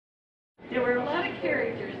There were a lot of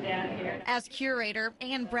characters down here. As curator,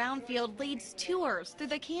 Ann Brownfield leads tours through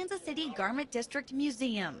the Kansas City Garment District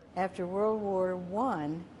Museum. After World War I,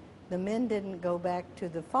 the men didn't go back to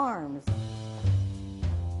the farms.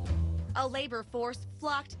 A labor force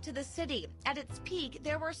flocked to the city. At its peak,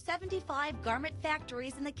 there were 75 garment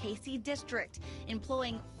factories in the KC district,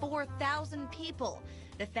 employing 4,000 people.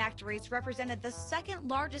 The factories represented the second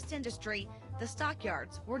largest industry. The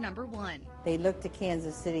stockyards were number one. They looked to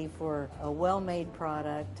Kansas City for a well-made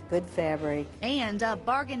product, good fabric. And a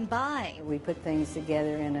bargain buy. We put things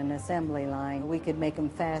together in an assembly line. We could make them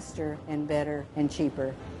faster and better and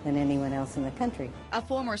cheaper than anyone else in the country. A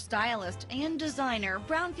former stylist and designer,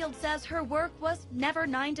 Brownfield says her work was never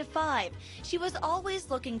 9 to 5. She was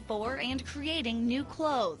always looking for and creating new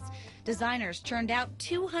clothes. Designers churned out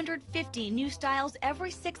 250 new styles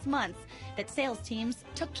every 6 months that sales teams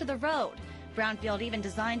took to the road. Brownfield even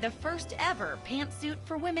designed the first ever pantsuit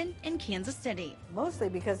for women in Kansas City. Mostly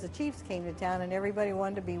because the Chiefs came to town and everybody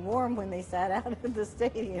wanted to be warm when they sat out at the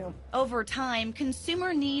stadium. Over time,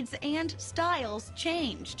 consumer needs and styles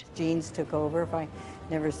changed. Jeans took over. If I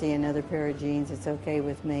never see another pair of jeans, it's okay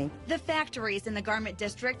with me. The factories in the garment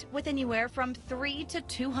district, with anywhere from 3 to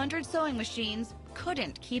 200 sewing machines,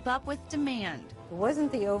 couldn't keep up with demand. It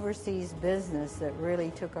wasn't the overseas business that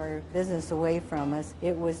really took our business away from us.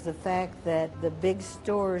 It was the fact that the big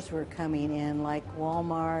stores were coming in, like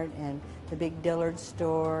Walmart and the big Dillard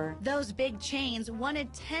store. Those big chains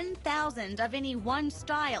wanted 10,000 of any one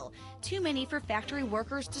style, too many for factory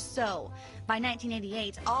workers to sew. By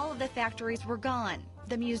 1988, all of the factories were gone.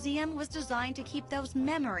 The museum was designed to keep those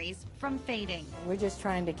memories from fading. We're just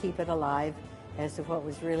trying to keep it alive as to what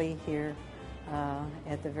was really here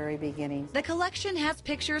at the very beginning. The collection has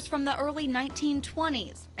pictures from the early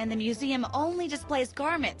 1920s, and the museum only displays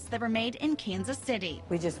garments that were made in Kansas City.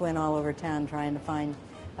 We just went all over town trying to find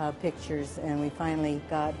pictures, and we finally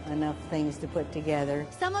got enough things to put together.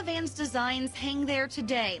 Some of Ann's designs hang there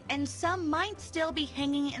today, and some might still be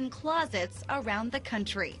hanging in closets around the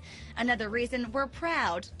country. Another reason we're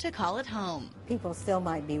proud to call it home. People still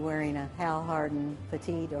might be wearing a Hal Hardin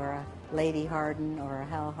Petite or a Lady Hardin or a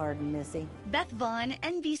Hal Hardin Missy. Beth Vaughn,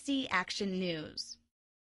 NBC Action News.